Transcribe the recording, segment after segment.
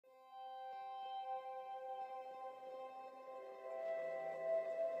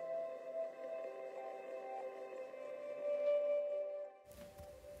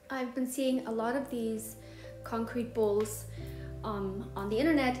I've been seeing a lot of these concrete bowls on the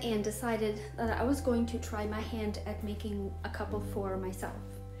internet and decided that I was going to try my hand at making a couple for myself.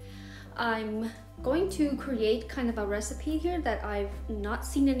 I'm going to create kind of a recipe here that I've not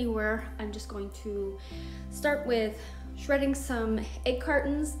seen anywhere. I'm just going to start with shredding some egg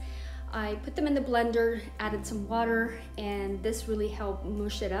cartons. I put them in the blender, added some water, and this really helped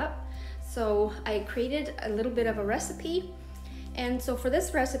mush it up. So I created a little bit of a recipe. And so for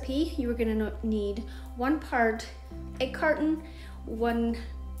this recipe, you're gonna need 1 part egg carton, 1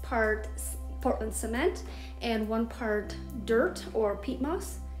 part Portland cement, and 1 part dirt or peat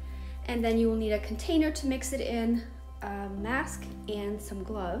moss. And then you will need a container to mix it in, a mask, and some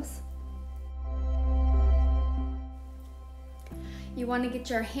gloves. You want to get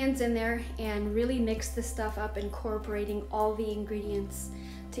your hands in there and really mix the stuff up, incorporating all the ingredients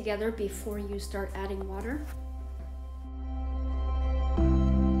together before you start adding water.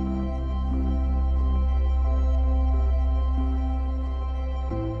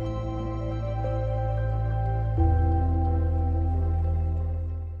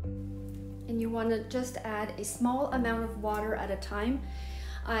 And you want to just add a small amount of water at a time.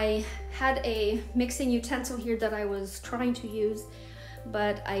 I had a mixing utensil here that I was trying to use,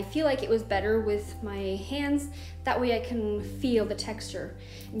 but I feel like it was better with my hands. That way I can feel the texture.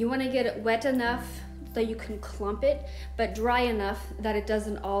 And you want to get it wet enough that you can clump it, but dry enough that it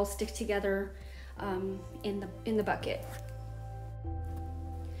doesn't all stick together in the bucket.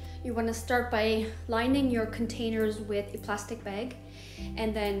 You want to start by lining your containers with a plastic bag,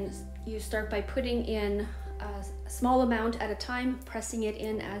 and then you start by putting in a small amount at a time, pressing it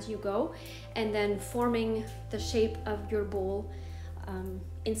in as you go, and then forming the shape of your bowl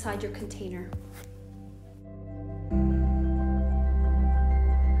inside your container.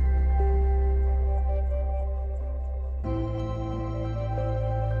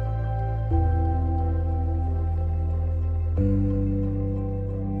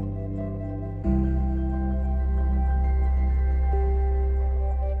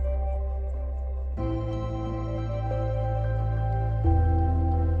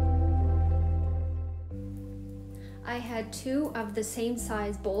 I had 2 of the same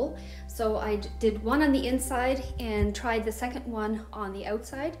size bowl, so I did one on the inside and tried the second one on the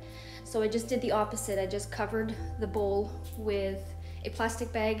outside. So I just did the opposite. I just covered the bowl with a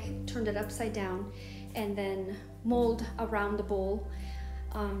plastic bag, turned it upside down, and then mold around the bowl.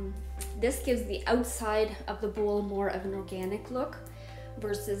 This gives the outside of the bowl more of an organic look,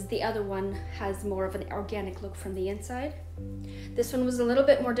 versus the other one has more of an organic look from the inside. This one was a little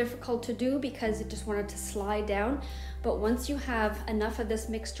bit more difficult to do because it just wanted to slide down, but once you have enough of this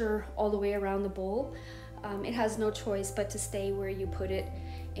mixture all the way around the bowl, it has no choice but to stay where you put it.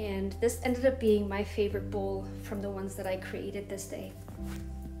 And this ended up being my favorite bowl from the ones that I created this day.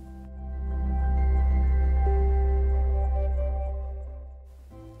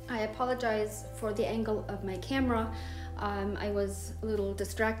 I apologize for the angle of my camera. I was a little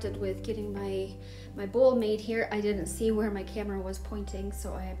distracted with getting my bowl made here. I didn't see where my camera was pointing,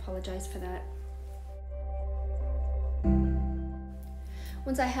 so I apologize for that.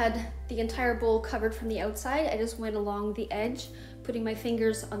 Once I had the entire bowl covered from the outside, I just went along the edge, putting my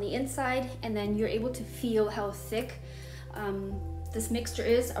fingers on the inside, and then you're able to feel how thick this mixture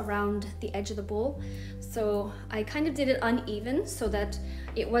is around the edge of the bowl. So I kind of did it uneven so that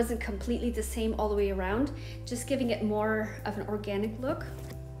it wasn't completely the same all the way around, just giving it more of an organic look.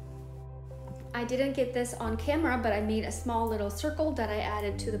 I didn't get this on camera, but I made a small little circle that I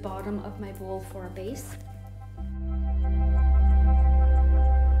added to the bottom of my bowl for a base.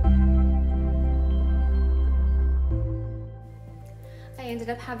 I ended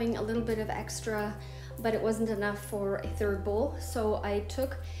up having a little bit of extra, but it wasn't enough for a 3rd bowl. So I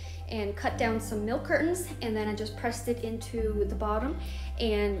took and cut down some milk cartons, and then I just pressed it into the bottom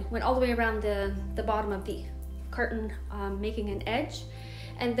and went all the way around the bottom of the carton, making an edge.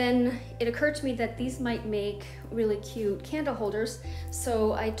 And then it occurred to me that these might make really cute candle holders.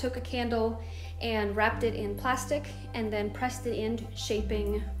 So I took a candle and wrapped it in plastic and then pressed it in,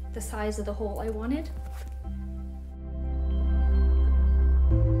 shaping the size of the hole I wanted.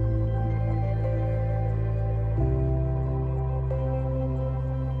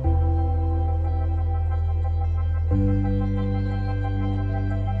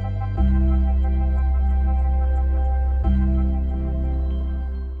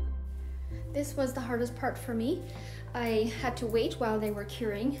 This was the hardest part for me. I had to wait while they were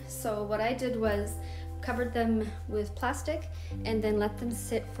curing. So what I did was covered them with plastic and then let them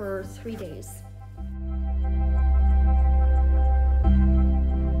sit for 3 days.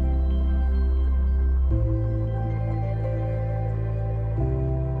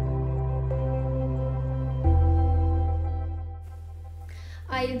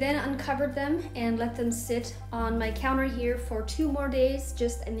 I then uncovered them and let them sit on my counter here for 2 more days,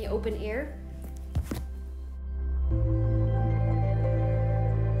 just in the open air.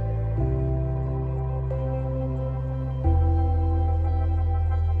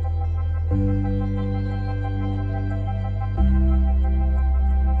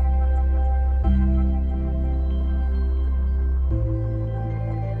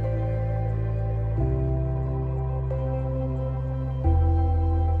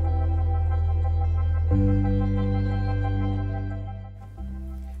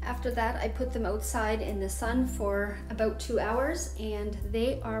 After that, I put them outside in the sun for about 2 hours and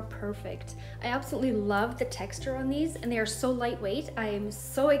they are perfect. I absolutely love the texture on these and they are so lightweight. I am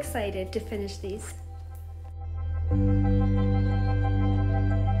so excited to finish these.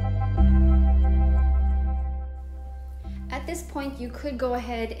 At this point, you could go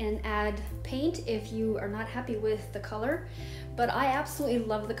ahead and add paint if you are not happy with the color, but I absolutely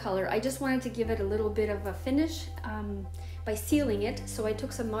love the color. I just wanted to give it a little bit of a finish by sealing it. So I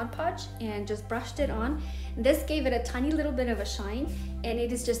took some Mod Podge and just brushed it on. This gave it a tiny little bit of a shine and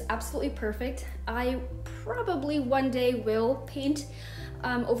it is just absolutely perfect. I probably one day will paint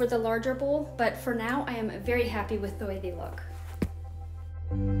over the larger bowl, but for now I am very happy with the way they look.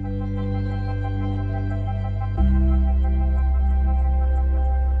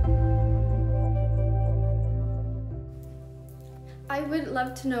 I would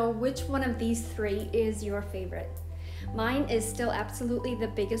love to know which one of these 3 is your favorite. Mine is still absolutely the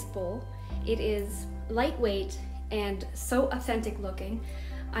biggest bowl. It is lightweight and so authentic looking.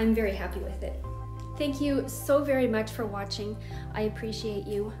 I'm very happy with it. Thank you so very much for watching. I appreciate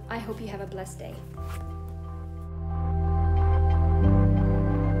you. I hope you have a blessed day.